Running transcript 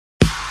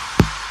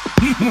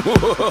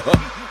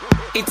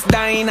It's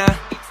Dyna,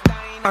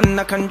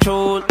 under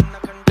control,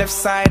 left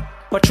side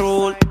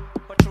patrol.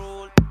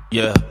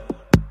 Yeah,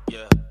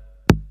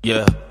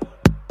 yeah,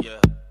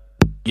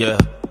 yeah,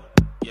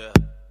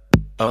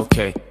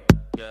 okay.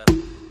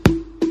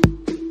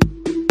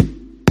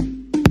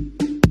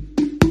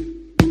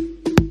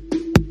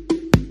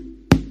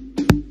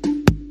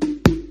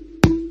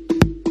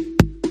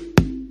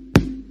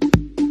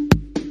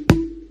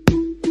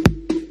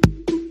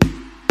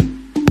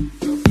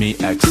 Me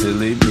act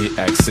silly, me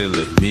act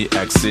silly, me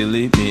act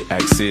silly, me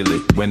act silly.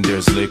 When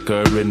there's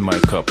liquor in my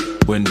cup,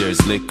 when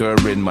there's liquor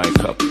in my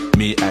cup.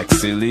 Me act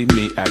silly,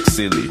 me act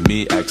silly,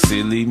 me act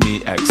silly,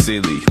 me act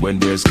silly. When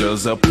there's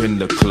girls up in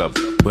the club,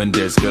 when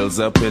there's girls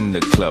up in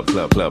the club,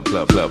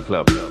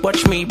 club.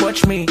 Watch me,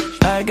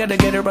 I gotta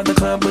get her at the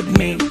club with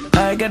me.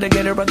 I gotta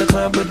get her at the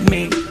club with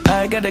me.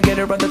 I gotta get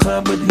her at the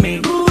club with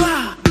me.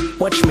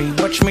 Watch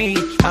me,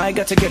 I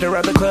got to get her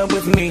at the club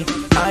with me.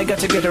 I got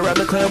to get her at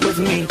the club with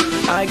me.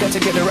 I got to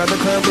get her at the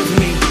club with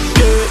me.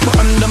 Yeah, but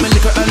under my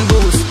liquor and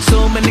booze.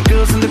 So many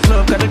girls in the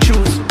club, gotta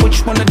choose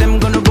which one of them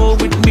gonna roll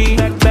with me.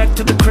 Back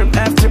to the crib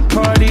after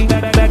party.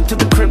 Back to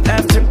the crib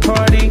after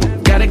party.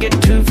 Gotta get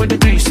two for the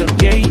threesome,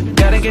 yeah.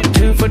 Gotta get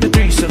two for the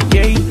threesome,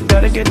 yeah.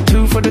 Gotta get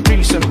two for the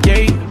threesome,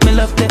 yeah. Me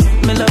love that,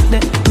 me love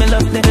that, me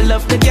love that, me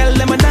love that, gyal,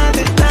 let me nod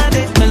it.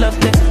 Me love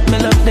that, me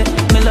love that,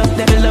 me love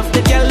that, me love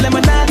that, gyal, let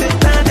me nod it.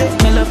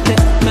 Me love that,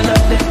 me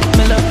love that,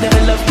 me love that,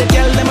 me love that,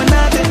 gyal, let me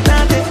nod it.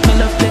 Me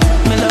love that,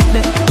 me love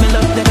that, me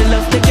love that, me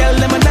love that, gyal,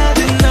 let me nod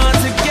it.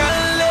 Naughty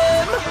gyal,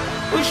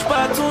 which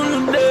part on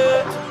the day?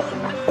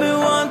 Me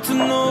want to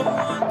know.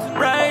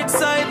 Right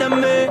side of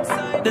me,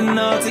 the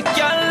naughty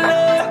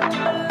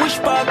gyal, which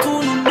part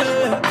on the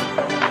day?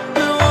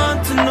 Me want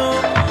to know.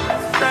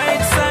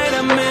 Right side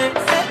of me.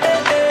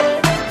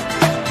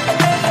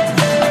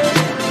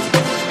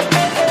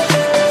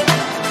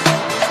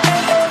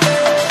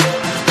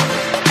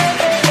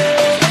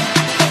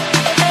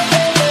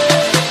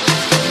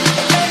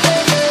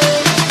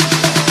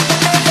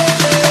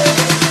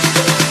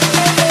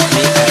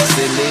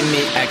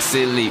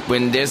 Silly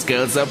when there's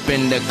girls up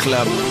in the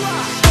club.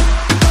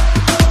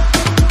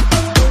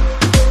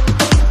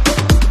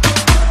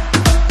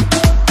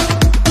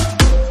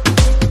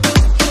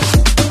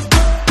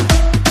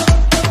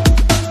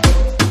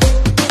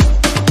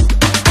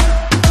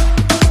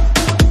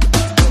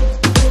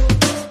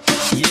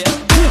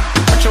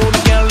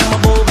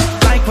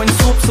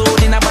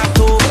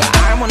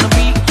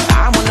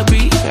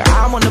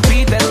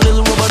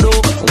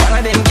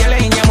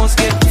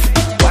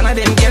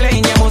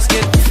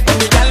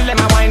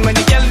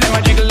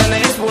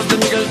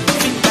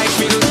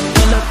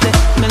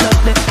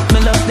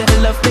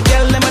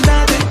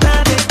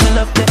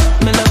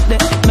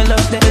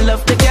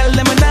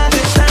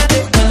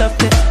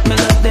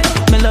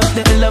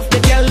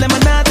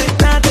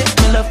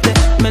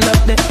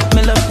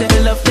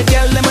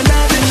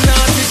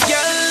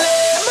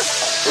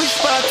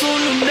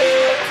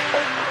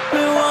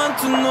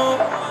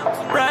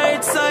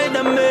 Right side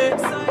of me,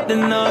 the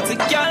naughty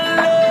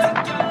gyal.